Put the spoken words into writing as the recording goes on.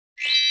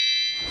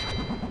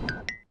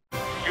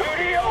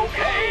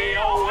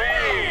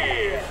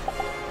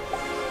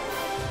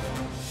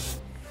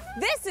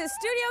is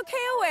Studio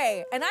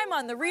KOA, and I'm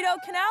on the Rideau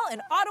Canal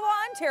in Ottawa,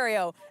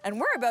 Ontario, and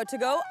we're about to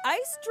go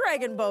ice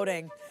dragon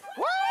boating.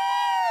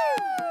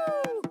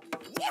 Woo!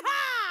 Yeah!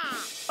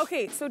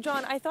 Okay, so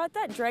John, I thought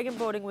that dragon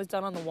boating was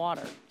done on the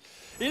water.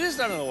 It is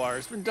done on the water.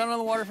 It's been done on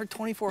the water for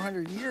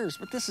 2,400 years,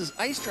 but this is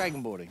ice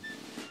dragon boating.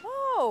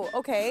 Oh,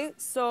 okay.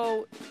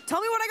 So tell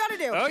me what I gotta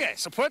do. Okay,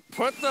 so put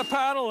the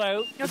paddle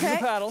out. Okay. This is the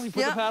paddle. You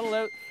put the paddle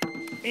out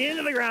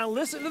into the ground,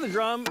 listen to the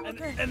drum,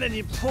 and then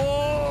you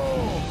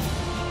pull.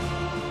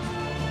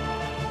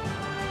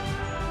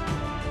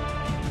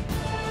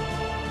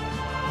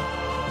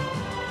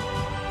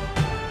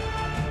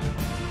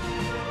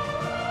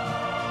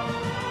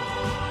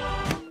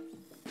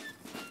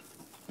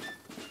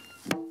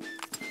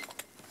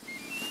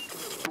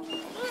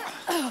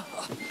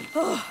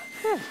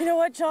 You know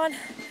what, John?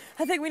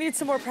 I think we need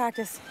some more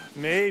practice.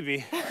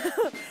 Maybe.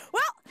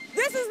 Well,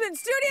 this has been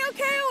Studio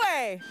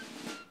KOA.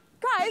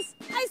 Guys,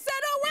 I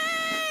said